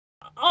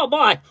Oh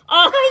boy.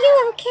 Are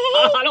you okay?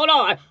 I don't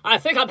know. I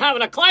think I'm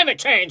having a climate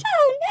change.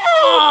 Oh no!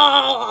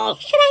 Oh.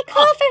 Should I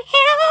call for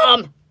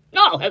help?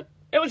 No.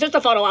 It was just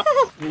a photo op.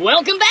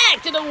 Welcome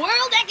back to the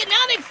World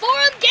Economic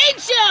Forum Game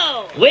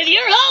Show with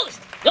your host,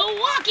 the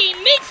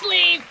walking meat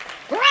sleeve,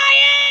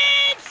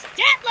 Brian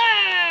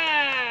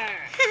Statler.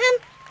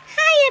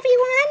 Hi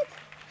everyone.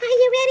 Are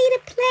you ready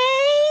to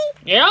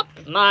play?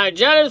 Yep, my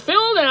jet is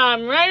filled and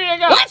I'm ready to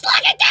go. Let's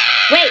look at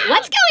that! Wait,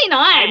 what's going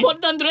I'm on?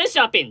 not done dress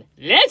shopping.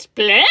 Let's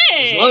play.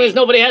 As long as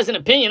nobody has an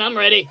opinion, I'm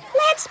ready.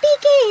 Let's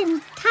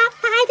begin. Top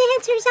 5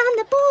 answers on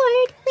the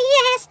board. We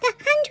asked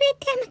 100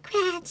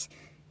 Democrats.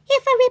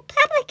 If a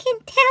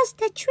Republican tells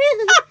the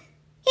truth,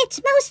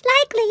 it's most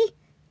likely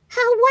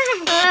a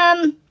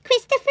what?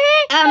 Christopher?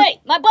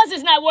 Hey, my buzz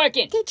is not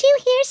working. Did you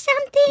hear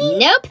something?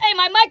 Nope. Hey,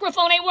 my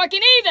microphone ain't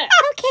working either.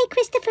 Okay,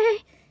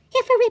 Christopher.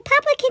 If a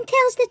Republican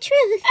tells the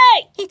truth,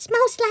 Hey! it's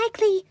most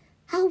likely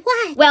a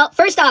what? Well,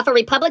 first off, a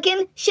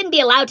Republican shouldn't be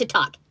allowed to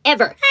talk,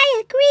 ever.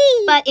 I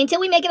agree. But until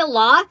we make it a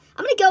law, I'm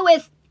gonna go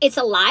with it's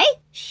a lie.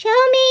 Show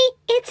me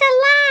it's a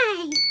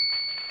lie.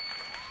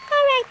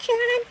 All right,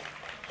 John.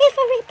 If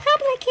a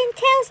Republican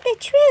tells the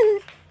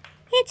truth,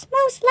 it's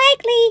most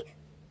likely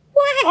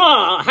what?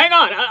 Oh, hang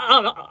on.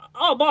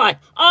 Oh boy.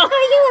 Are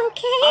you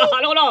okay? I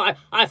don't know.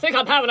 I think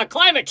I'm having a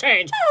climate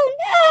change. Oh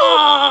no!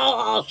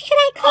 Oh. Should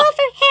I call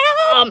for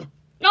help?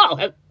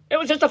 No. It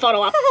was just a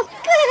photo op. Oh,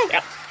 good.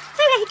 Yep.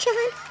 All right,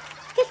 John.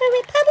 If a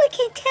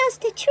Republican tells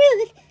the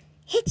truth,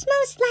 it's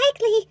most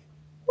likely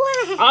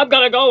what? I'm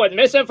gonna go with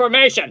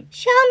misinformation.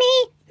 Show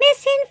me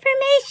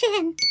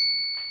misinformation.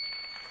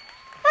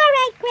 All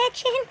right,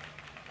 Gretchen.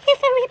 If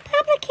a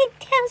Republican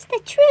tells the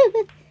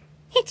truth,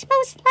 it's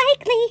most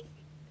likely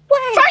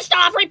what? First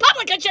off,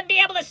 Republicans should be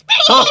able to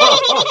speak.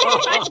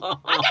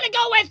 I'm gonna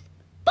go with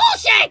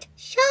bullshit.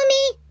 Show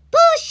me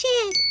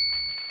bullshit.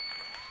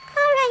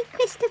 All right,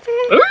 Christopher.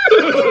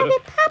 If a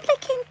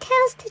Republican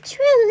tells the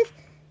truth,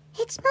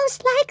 it's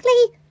most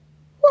likely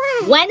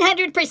what?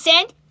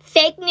 100%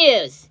 fake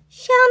news.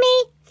 Show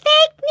me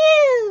fake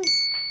news.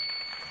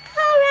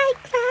 All right,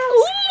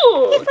 Klaus.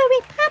 Ooh. If a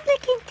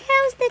Republican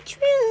tells the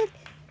truth,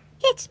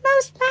 it's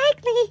most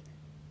likely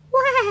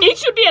what? It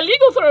should be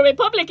illegal for a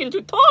Republican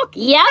to talk.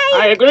 Yep.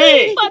 I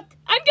agree. But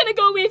I'm gonna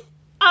go with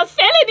a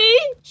felony.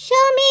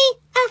 Show me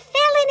a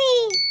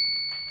felony.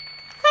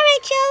 All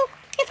right, Joe.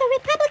 If a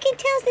Republican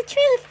tells the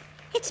truth,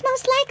 it's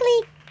most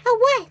likely a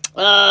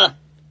what?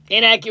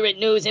 Inaccurate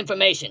news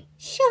information.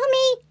 Show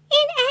me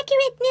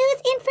inaccurate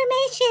news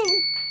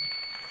information.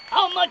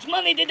 How much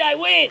money did I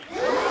win?